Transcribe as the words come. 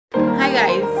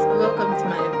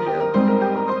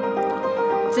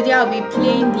Today I'll be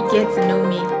playing the get to know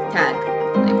me tag,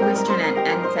 the question and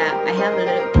answer. I have a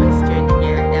lot of questions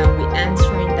here that I'll be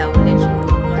answering that will let you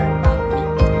know more about me.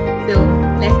 So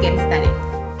let's get started.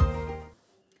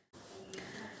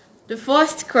 The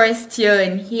first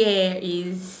question here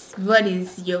is, what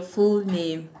is your full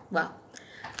name? Well,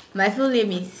 my full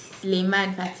name is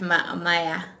Suleiman Fatima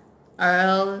Amaya,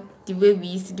 or the way we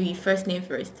used to do it, first name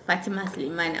first, Fatima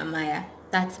Suleiman Amaya.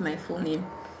 That's my full name.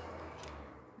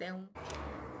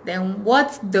 Then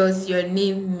what does your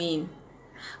name mean?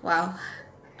 Wow.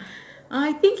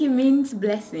 I think it means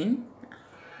blessing.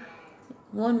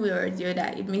 One way or the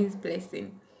other, it means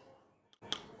blessing.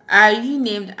 Are you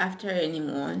named after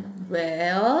anyone?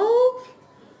 Well,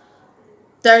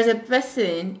 there's a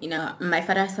person in my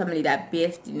father's family that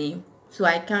bears the name, so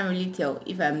I can't really tell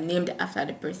if I'm named after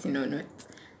the person or not.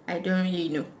 I don't really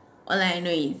know. All I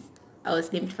know is I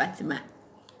was named Fatima.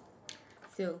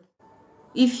 So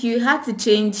if you had to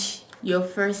change your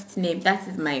first name, that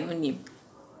is my own name,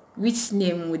 which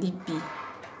name would it be?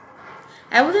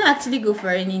 I wouldn't actually go for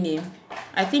any name.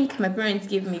 I think my parents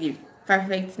gave me the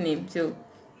perfect name, so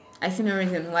I see no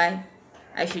reason why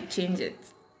I should change it.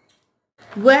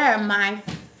 Where am I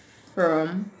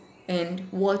from and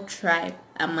what tribe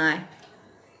am I?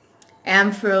 I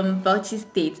am from Bauchi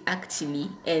State actually,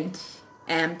 and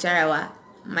I am Jarawa.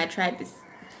 My tribe is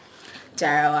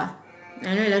Jarawa.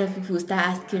 I know a lot of people start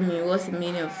asking me what's the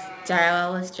meaning of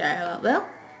Jarawa, what's Jarawa? Well,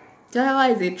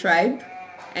 Jarawa is a tribe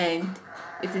and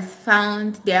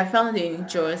they are found in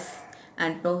Jos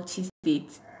and Bauchi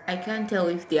State. I can't tell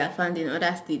if they are found in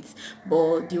other states,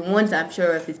 but the ones I'm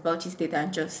sure of is Bauchi State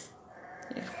and Jos.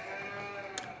 Yes.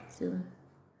 So,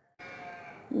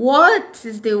 what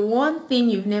is the one thing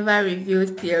you've never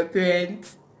revealed to your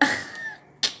parents?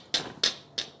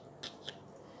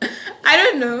 I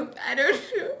don't know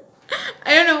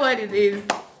what it is.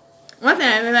 One thing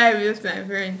I never revealed to my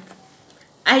parents.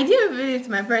 I didn't reveal it to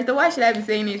my parents, so why should I be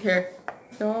saying it here?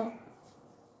 So,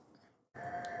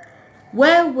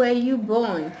 where were you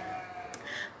born?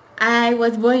 I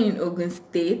was born in Ogun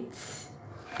State.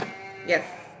 Yes,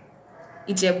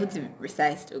 Ijebu to be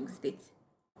precise, Ogun State.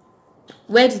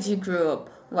 Where did you grow up?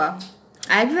 Well,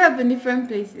 I grew up in different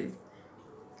places.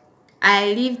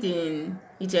 I lived in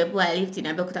Ijebu, I lived in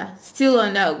Abeokuta, still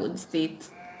under Ogun State.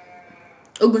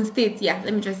 Ogun State, yeah,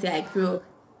 let me just say I grew up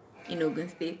in Ogun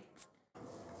State.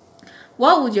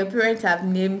 What would your parents have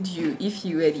named you if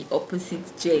you were the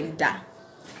opposite gender?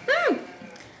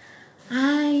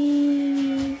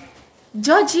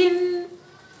 Judging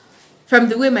from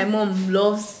the way my mom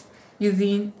loves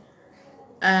using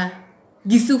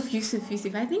Yusuf,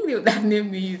 I think they would have named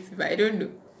me Yusuf, I don't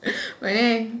know. But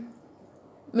then,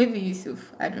 maybe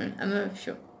Yusuf, I'm not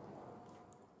sure.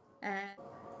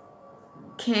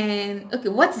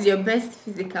 What is your best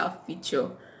physical feature?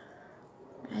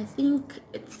 I think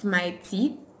it's my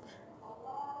teeth.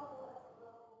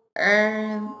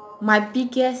 My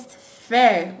biggest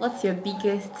fear. What's your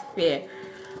biggest fear?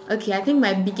 Okay, I think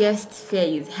my biggest fear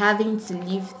is having to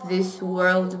leave this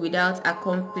world without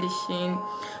accomplishing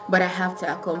what I have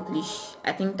to accomplish.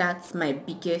 I think that's my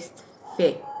biggest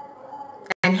fear.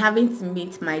 And having to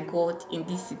meet my God in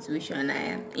this situation I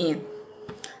am in.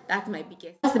 That's my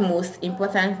biggest. What's the most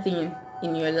important thing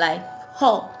in your life?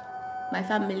 My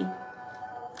family.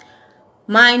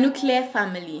 My nuclear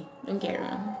family. Don't get it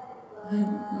wrong.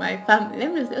 My family.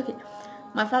 Let me just say, okay.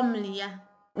 My family, yeah.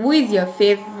 Who is your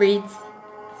favorite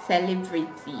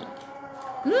celebrity?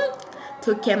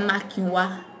 Toke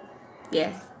Makinwa.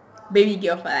 Yes. Baby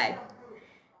girl for life.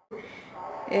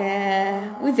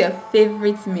 Who's your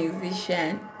favorite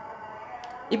musician?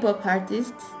 Hip hop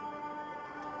artist?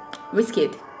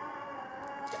 Wizkid.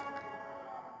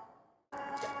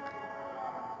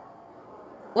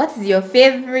 What is your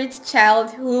favorite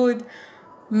childhood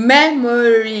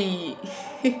memory?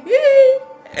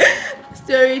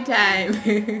 Story time.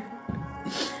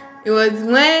 It was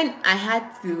when I had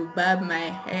to barb my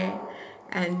hair,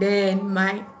 and then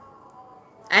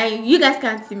you guys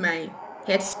can't see my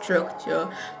head structure,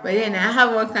 but then I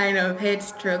have one kind of head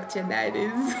structure that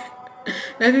is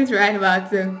nothing to write about.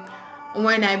 So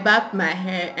when I barbed my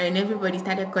hair and everybody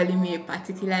started calling me a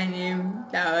particular name,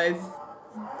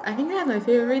 I think that's my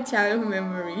favorite childhood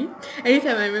memory.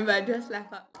 Anytime I remember, I just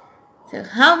laugh out. So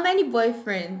how many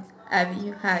boyfriends have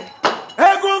you had?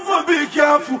 Be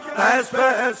careful, I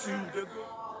expect you.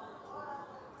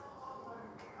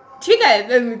 You guys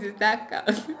tell me to start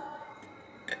count.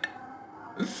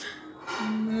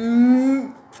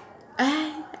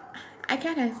 I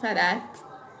can't answer that.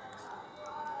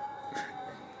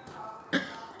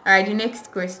 Alright, the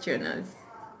next question is,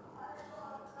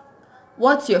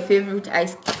 what's your favorite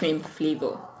ice cream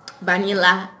flavor?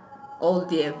 vanilla all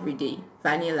day, every day.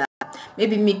 Vanilla,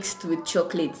 maybe mixed with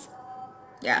chocolates.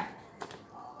 Yeah.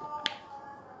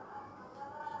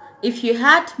 If you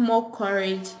had more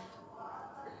courage,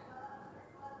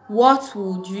 what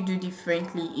would you do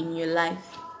differently in your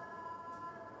life?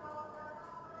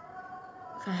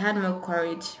 If I had more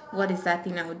courage, what is that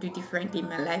thing I would do differently in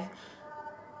my life?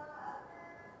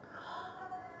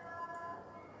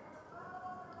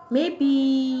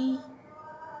 Maybe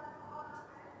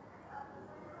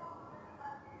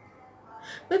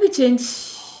change.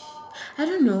 I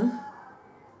don't know.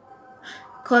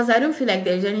 Because I don't feel like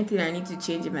there's anything I need to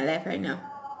change in my life right now.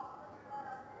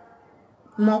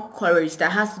 More courage.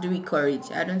 That has to do with courage.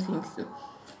 I don't think so.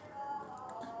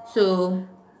 So,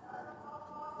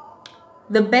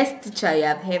 the best teacher you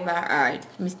have ever had,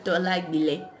 Mr.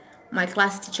 Olagbile, my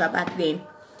class teacher back then,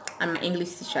 and my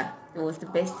English teacher. It was the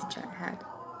best teacher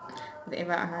I've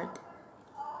ever had.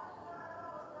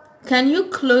 Can you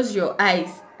close your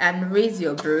eyes and raise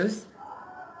your brows?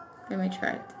 Let me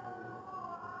try it.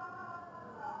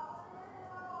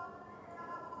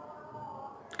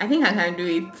 I think I can do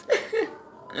it.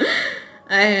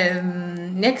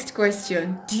 Next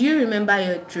question. Do you remember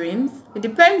your dreams? It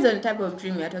depends on the type of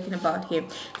dream you're talking about here.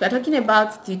 If you're talking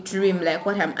about the dream, like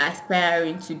what I'm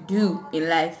aspiring to do in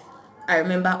life, I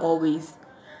remember always.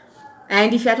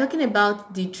 And if you're talking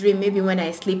about the dream, maybe when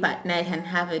I sleep at night and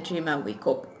have a dream and wake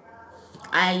up,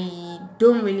 I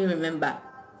don't really remember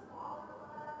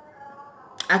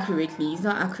accurately. It's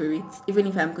not accurate, even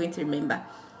if I'm going to remember.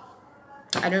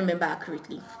 I don't remember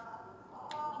accurately.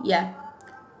 Yeah.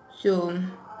 So,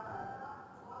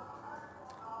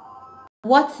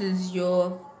 what is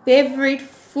your favorite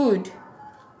food?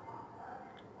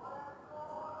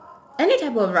 Any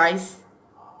type of rice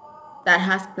that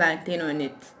has plantain on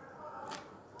it.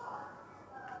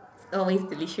 It's always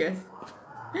delicious.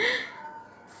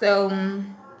 So,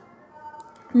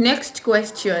 next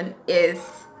question is,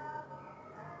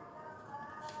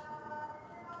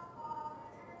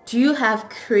 do you have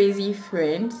crazy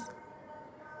friends?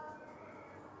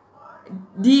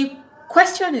 The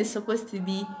question is supposed to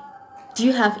be, do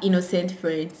you have innocent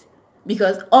friends?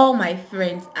 Because all my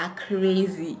friends are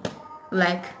crazy.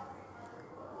 Like,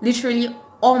 literally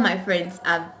all my friends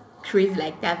are crazy.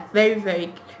 Like, they're very,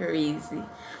 very crazy.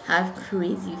 I have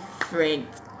crazy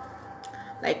friends.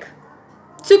 Like,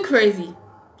 too crazy.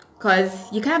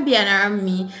 Because you can't be around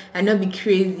me and not be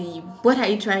crazy. What are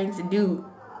you trying to do?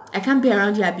 I can't be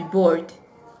around you and be bored.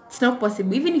 It's not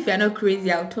possible. Even if you're not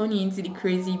crazy, I'll turn you into the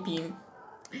crazy being.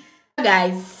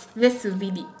 Guys, this will be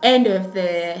the end of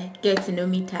the get to know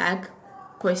me tag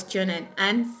question and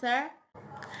answer.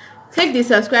 Click the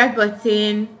subscribe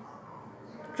button,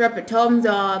 drop a thumbs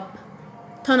up,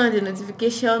 turn on the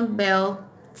notification bell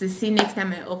to see next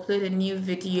time I upload a new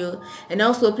video, and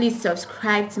also please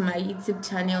subscribe to my YouTube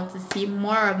channel to see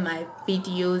more of my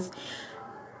videos.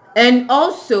 And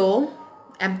also,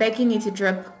 I'm begging you to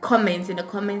drop comments in the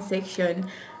comment section.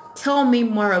 Tell me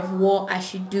more of what I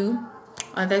should do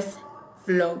on this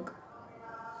vlog.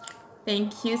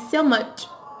 Thank you so much.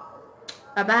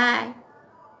 Bye bye.